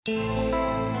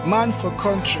Man for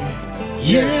country.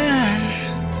 Yes.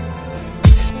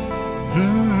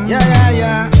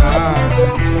 Yeah.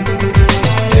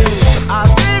 I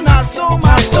sing a song,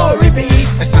 my story be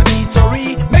it's a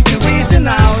story, make you reason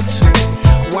out.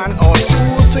 One or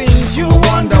two things you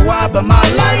wonder why about my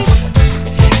life.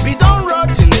 Be done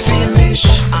rotten finish,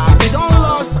 I be done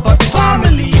lost, but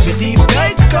family be the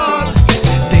great God.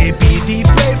 They be the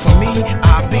pray for me,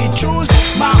 I be choose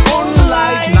my own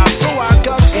life. Now so I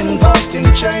got involved in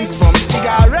chains from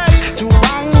cigarette to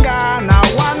banger. Now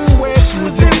one way to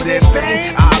deal with the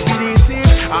pain. I be the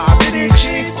thief, I be the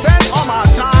chick, spend all my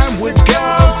time with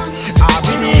girls. I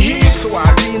be the hit, so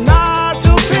I did not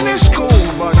to finish school,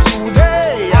 but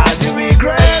today I do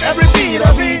regret every bit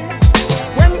of it.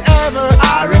 Whenever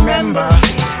I remember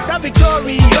that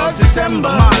victorious December,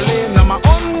 Malay, now my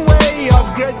own way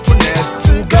of gratefulness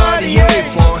to God, yeah,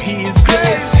 for His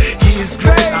grace, His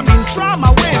grace. I've been trying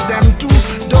my ways, them too,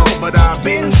 though, but I've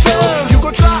been failed. You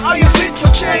go try all you fit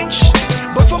for change,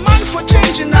 but for man for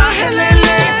changing, now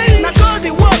helele. Now God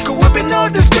the work, we be no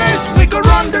disgrace. We go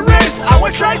run the race, I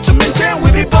will try to maintain,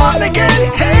 we be born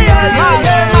again. Hey, yeah.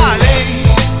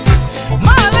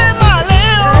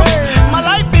 My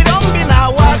life be don't be na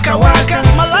waka waka.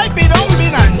 My life be don't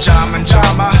be na njama.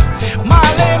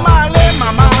 Malay,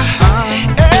 mama.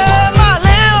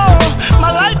 Malay, oh.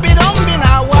 My life be don't be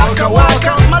na waka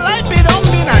waka. My life be don't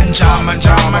be na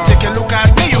njama. Take a look at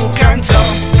me, you can't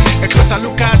tell. A closer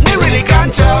look at me, really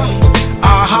can't tell.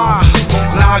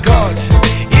 Now God,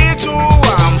 He too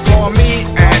for me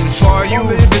and for you.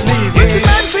 It's a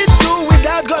man fit do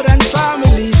without God and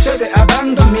family. Say they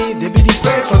abandon me, they be the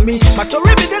pray for me. My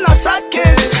story be then a sad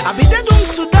case. I be dead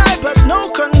doomed to die, but no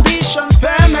condition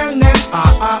permanent.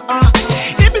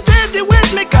 It be dead the way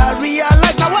make I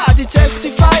realize. Now I did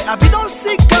testify. I be don't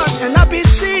see God and I be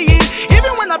see it.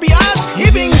 Even when I be asked, He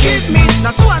been give me.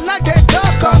 Now so I not get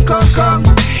dog, come.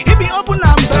 He be open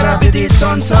and better be the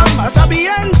tom. As I be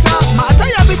enter, my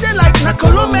attire be there like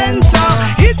Nakolomenta.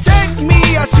 He take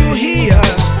me as you hear.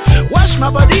 Wash my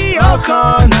body all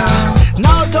corner.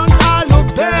 Now don't I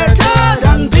look better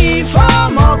than before,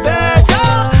 more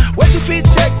better? What if He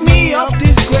take me off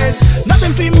disgrace?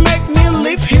 Nothing fi make me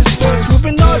leave His face.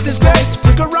 We be no disgrace,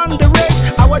 we go run the race.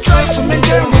 I will try to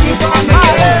maintain.